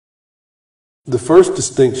The first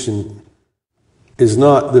distinction is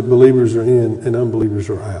not that believers are in and unbelievers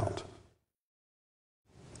are out.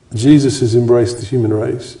 Jesus has embraced the human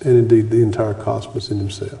race and indeed the entire cosmos in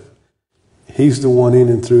himself. He's the one in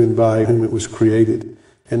and through and by whom it was created.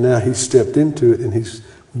 And now he's stepped into it and he's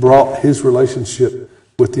brought his relationship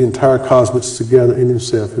with the entire cosmos together in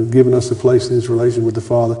himself and given us a place in his relation with the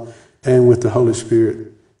Father and with the Holy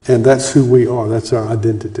Spirit. And that's who we are. That's our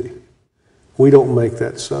identity. We don't make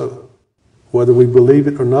that so. Whether we believe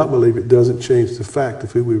it or not believe it doesn't change the fact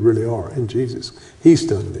of who we really are in Jesus. He's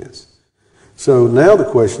done this. So now the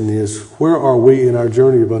question is, where are we in our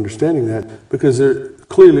journey of understanding that? Because there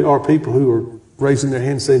clearly are people who are raising their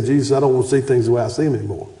hands saying, Jesus, I don't want to see things the way I see them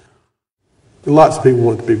anymore. Lots of people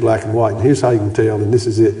want it to be black and white, and here's how you can tell, and this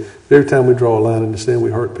is it. Every time we draw a line in the sand,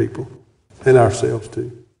 we hurt people, and ourselves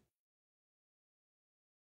too.